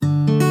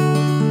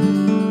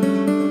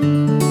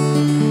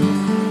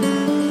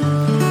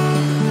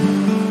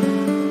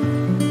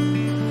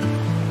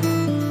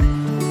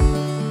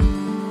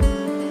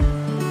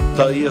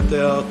ia te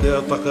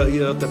taka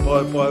ia te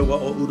pai wa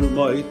o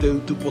urumai te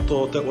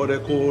utupoto te ore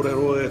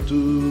kōrero e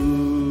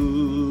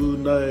tū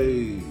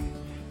nei.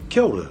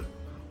 Kia ora.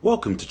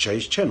 Welcome to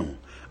Chase Channel,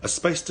 a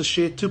space to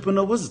share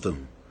tupuna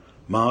wisdom,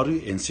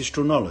 Māori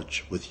ancestral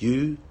knowledge with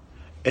you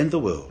and the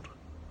world.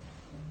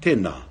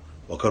 Tēnā,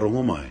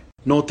 wakarongo mai.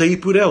 Nō te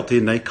ipureo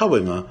tēnei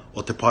kawenga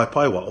o te pai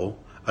wao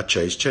a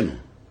Chase Channel.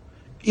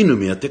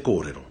 Inumia te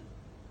kōrero.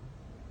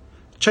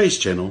 Chase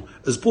Channel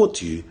is brought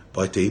to you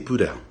by Te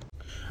Ipureo.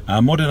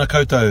 Morena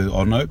koutou,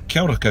 ono,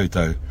 kia ora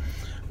koutou.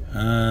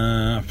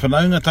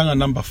 Whanaungatanga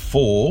number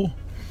 4,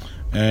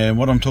 and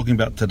what I'm talking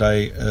about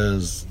today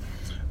is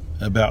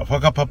about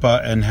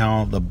whakapapa and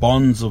how the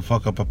bonds of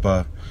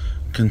whakapapa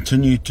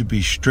continue to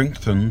be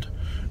strengthened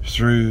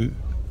through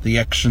the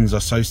actions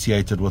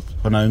associated with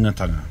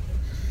whanaungatanga.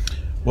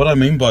 What I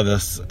mean by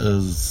this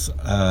is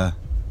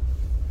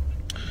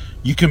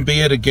you can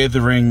be at a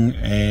gathering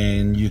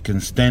and you can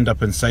stand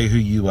up and say who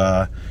you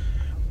are,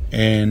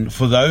 and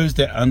for those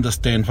that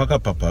understand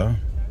whakapapa,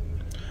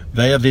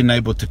 they are then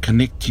able to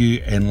connect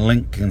you and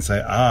link and say,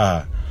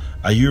 are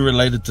you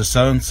related to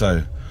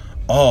so-and-so?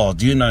 Oh,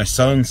 do you know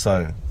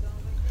so-and-so?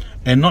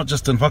 And not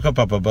just in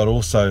whakapapa, but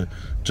also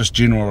just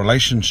general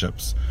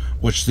relationships,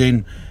 which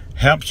then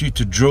helps you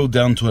to drill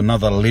down to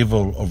another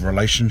level of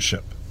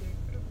relationship.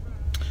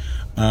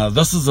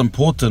 This is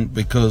important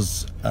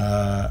because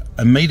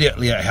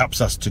immediately it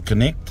helps us to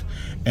connect,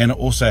 and it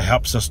also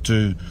helps us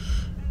to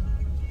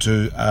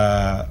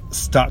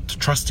start to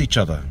trust each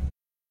other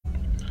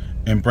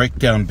and break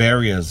down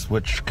barriers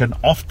which can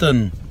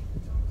often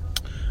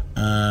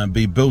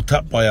be built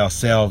up by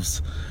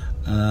ourselves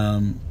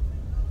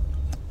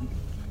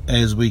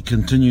as we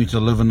continue to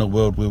live in a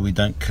world where we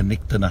don't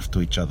connect enough to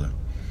each other.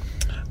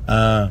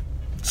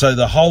 So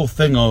the whole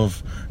thing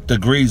of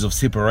degrees of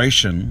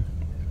separation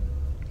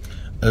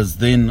is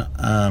then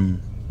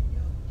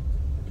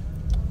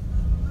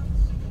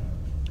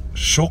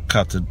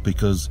shortcutted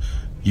because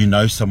you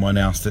know someone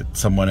else that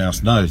someone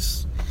else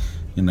knows,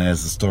 you know,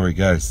 as the story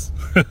goes.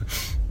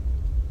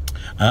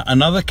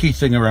 Another key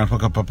thing around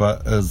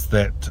whakapapa is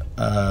that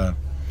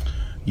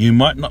you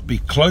might not be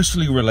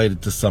closely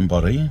related to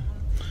somebody,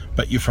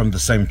 but you're from the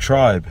same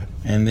tribe.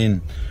 And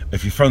then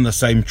if you're from the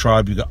same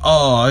tribe, you go,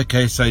 oh,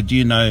 okay, so do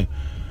you know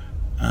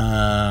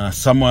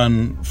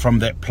someone from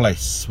that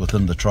place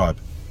within the tribe?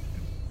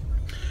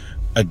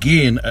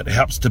 Again, it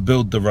helps to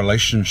build the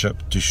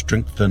relationship, to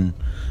strengthen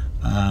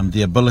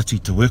the ability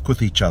to work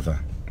with each other.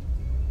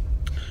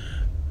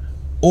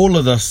 All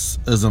of this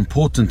is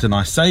important, and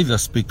I say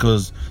this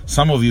because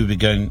some of you will be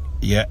going,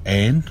 yeah,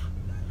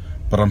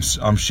 but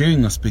I'm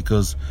sharing this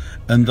because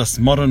in this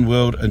modern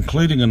world,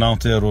 including in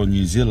Aotearoa,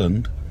 New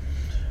Zealand,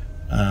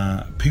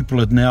 people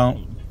are now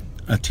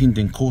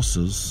attending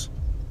courses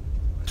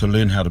to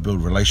learn how to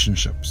build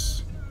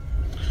relationships.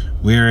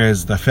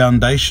 Whereas the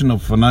foundation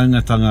of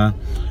whanaungatanga,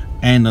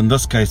 and in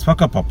this case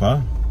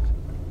whakapapa,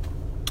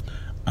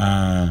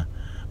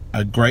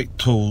 are great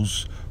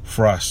tools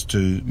for us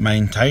to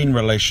maintain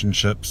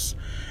relationships,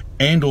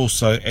 and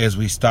also as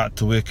we start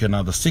to work in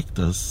other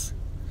sectors,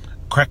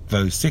 crack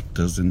those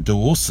sectors and do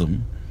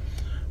awesome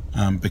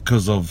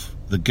because of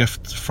the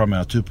gift from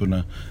our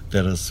tupuna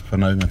that is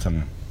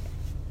whanaungatanga.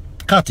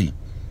 Kati,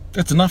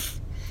 that's enough.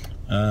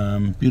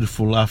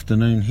 Beautiful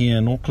afternoon here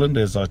in Auckland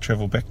as I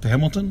travel back to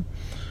Hamilton,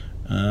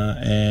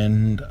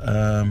 and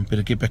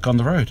better get back on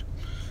the road.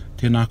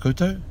 Tēnā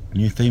koutou,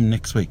 new theme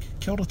next week.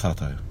 Kia ora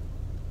tātou.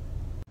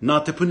 Nā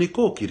Te Puni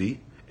Kōkiri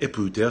e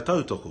Pūtea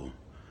Tautoko,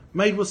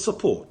 made with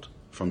support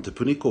from Te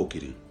Puni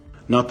Kōkiri.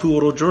 Nā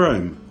Puoro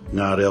Jerome,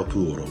 Ngā Reo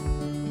Puoro.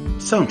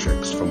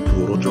 Soundtracks from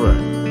Puoro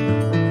Jerome.